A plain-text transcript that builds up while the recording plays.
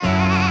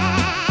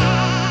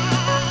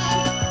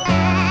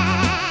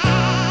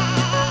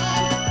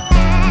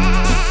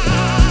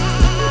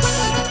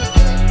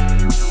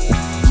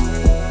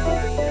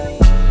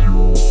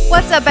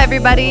What's up,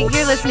 everybody?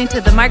 You're listening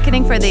to the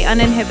Marketing for the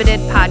Uninhibited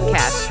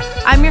podcast.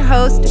 I'm your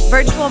host,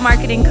 virtual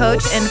marketing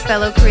coach, and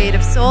fellow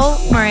creative soul,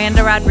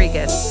 Miranda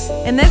Rodriguez.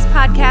 In this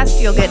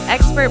podcast, you'll get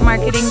expert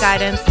marketing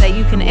guidance that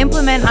you can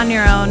implement on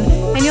your own,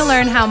 and you'll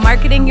learn how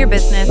marketing your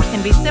business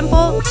can be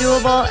simple,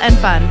 doable, and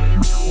fun.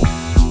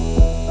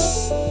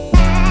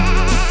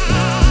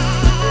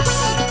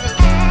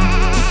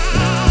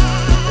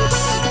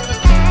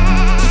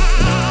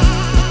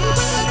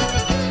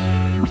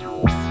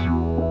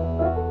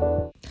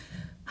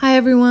 Hi,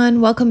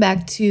 everyone. Welcome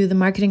back to the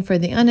Marketing for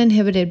the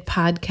Uninhibited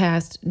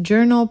podcast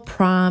journal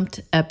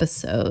prompt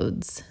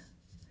episodes.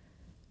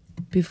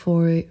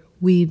 Before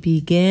we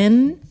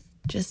begin,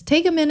 just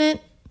take a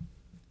minute,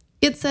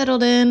 get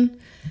settled in,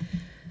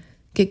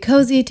 get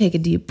cozy, take a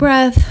deep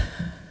breath,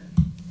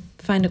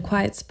 find a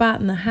quiet spot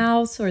in the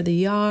house or the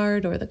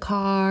yard or the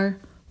car,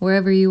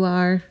 wherever you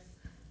are.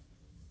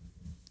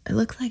 It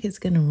looks like it's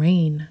going to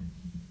rain.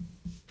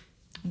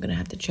 I'm going to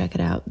have to check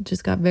it out. It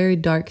just got very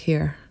dark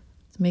here.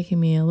 It's making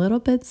me a little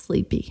bit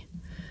sleepy.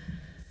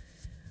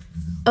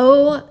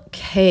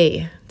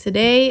 Okay,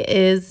 today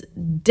is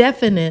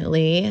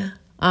definitely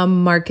a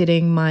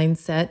marketing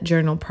mindset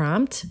journal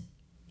prompt.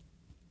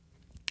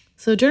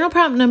 So journal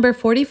prompt number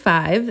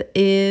 45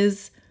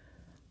 is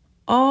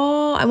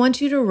I want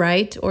you to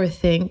write or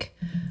think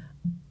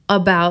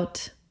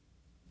about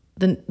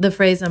the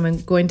phrase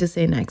I'm going to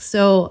say next.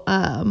 So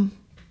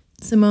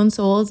Simone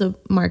Seol is a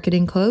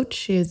marketing coach.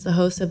 She is the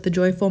host of the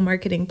Joyful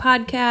Marketing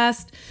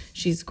podcast.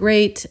 She's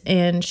great.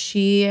 And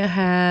she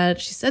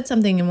said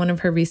something in one of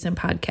her recent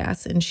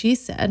podcasts. And she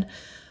said,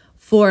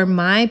 "For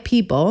my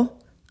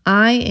people,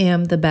 I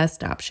am the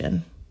best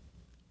option.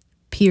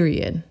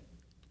 Period.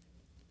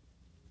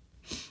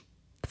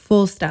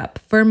 Full stop.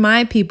 For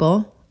my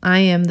people, I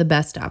am the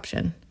best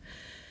option."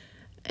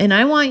 And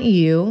I want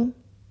you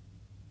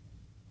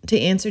to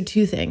answer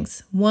two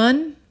things.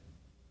 One,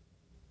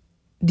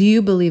 do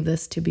you believe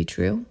this to be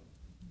true?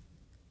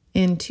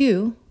 And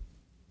two,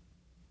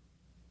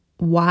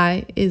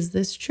 why is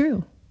this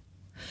true?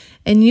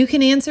 And you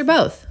can answer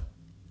both.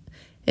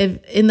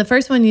 If in the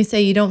first one you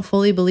say you don't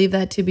fully believe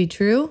that to be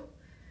true,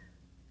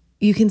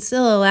 you can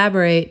still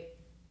elaborate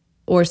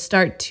or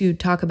start to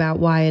talk about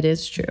why it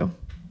is true.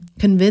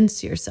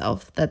 Convince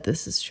yourself that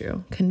this is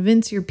true.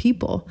 Convince your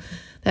people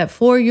that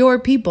for your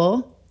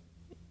people,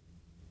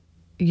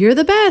 you're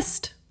the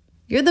best.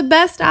 You're the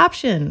best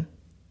option.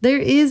 There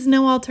is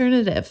no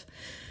alternative.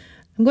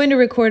 I'm going to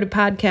record a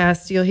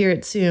podcast, you'll hear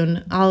it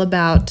soon, all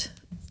about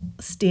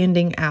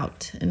standing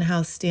out and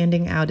how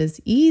standing out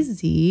is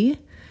easy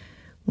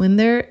when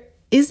there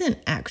isn't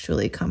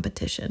actually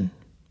competition.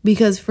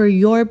 Because for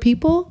your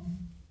people,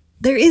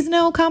 there is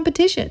no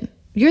competition.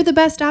 You're the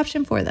best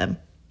option for them.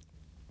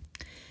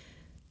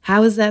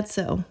 How is that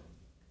so?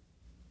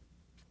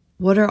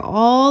 What are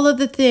all of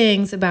the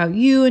things about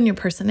you and your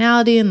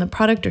personality and the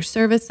product or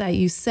service that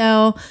you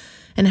sell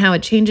and how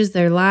it changes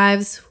their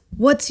lives?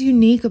 What's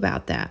unique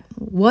about that?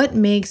 What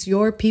makes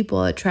your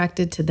people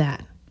attracted to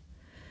that?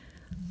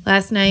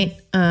 Last night,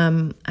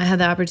 I had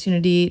the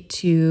opportunity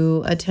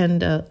to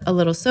attend a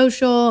little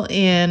social,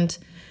 and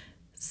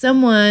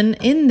someone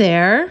in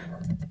there,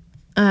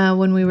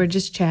 when we were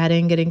just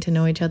chatting, getting to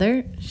know each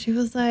other, she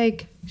was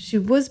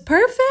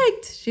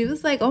perfect. She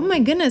was like, "Oh my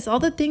goodness, all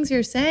the things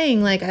you're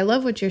saying, like, I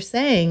love what you're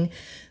saying.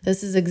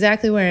 This is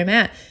exactly where I'm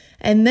at."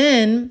 And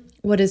then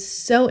what is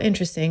so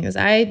interesting is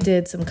I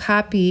did some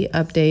copy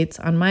updates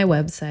on my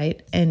website,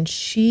 and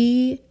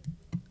she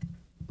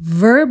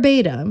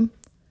verbatim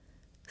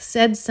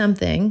said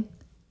something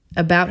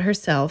about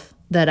herself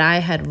that I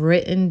had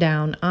written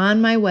down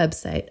on my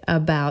website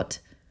about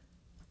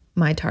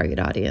my target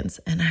audience.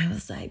 And I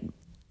was like,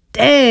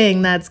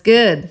 dang, that's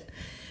good.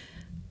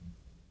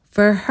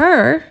 For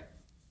her,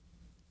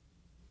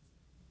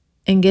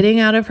 in getting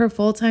out of her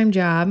full-time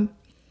job,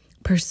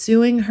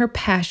 pursuing her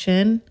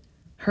passion,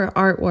 her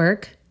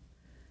artwork,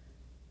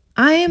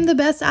 I am the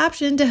best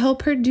option to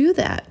help her do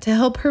that, to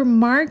help her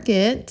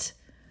market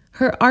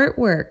her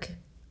artwork,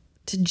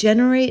 to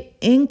generate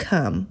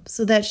income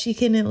so that she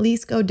can at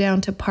least go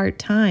down to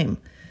part-time.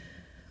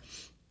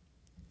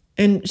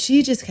 And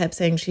she just kept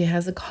saying she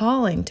has a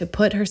calling to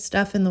put her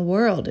stuff in the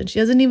world, and she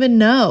doesn't even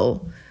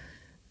know.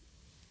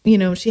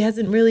 She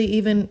hasn't really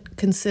even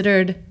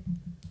considered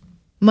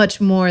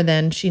much more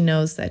than she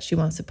knows that she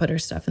wants to put her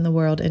stuff in the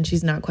world, and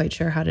she's not quite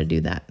sure how to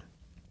do that.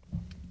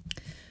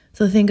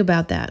 So think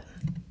about that.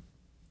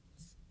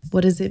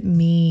 What does it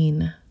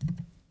mean?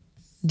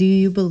 Do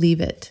you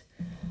believe it?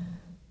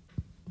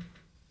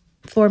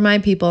 For my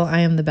people,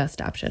 I am the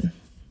best option.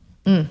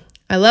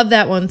 I love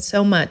that one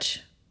so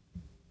much.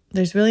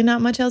 There's really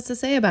not much else to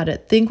say about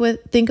it.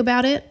 Think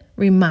about it.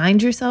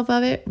 Remind yourself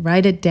of it.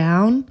 Write it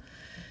down.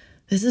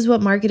 This is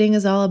what marketing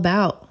is all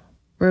about.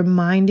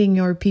 Reminding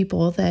your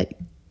people that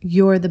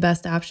you're the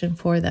best option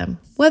for them,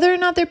 whether or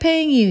not they're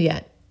paying you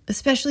yet,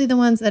 especially the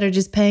ones that are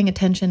just paying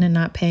attention and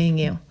not paying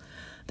you.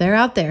 They're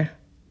out there.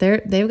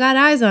 They've got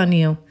eyes on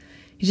you.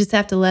 You just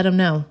have to let them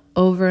know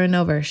over and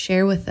over.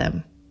 Share with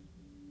them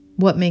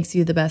what makes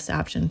you the best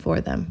option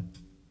for them.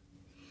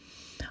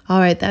 All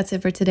right, that's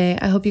it for today.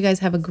 I hope you guys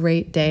have a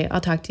great day.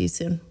 I'll talk to you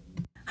soon.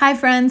 Hi,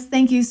 friends.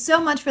 Thank you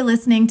so much for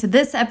listening to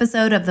this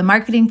episode of the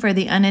Marketing for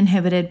the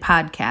Uninhibited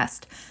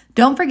podcast.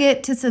 Don't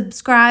forget to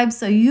subscribe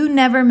so you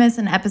never miss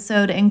an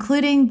episode,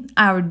 including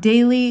our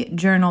daily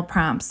journal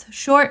prompts,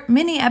 short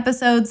mini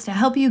episodes to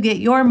help you get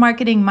your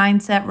marketing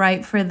mindset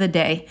right for the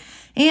day.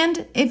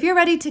 And if you're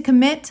ready to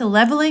commit to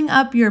leveling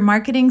up your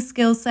marketing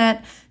skill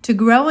set, to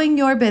growing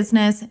your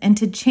business, and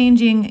to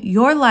changing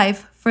your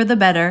life for the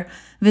better,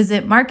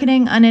 visit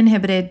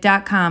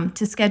marketinguninhibited.com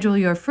to schedule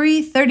your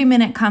free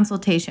 30-minute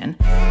consultation.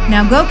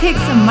 Now go kick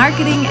some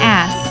marketing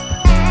ass.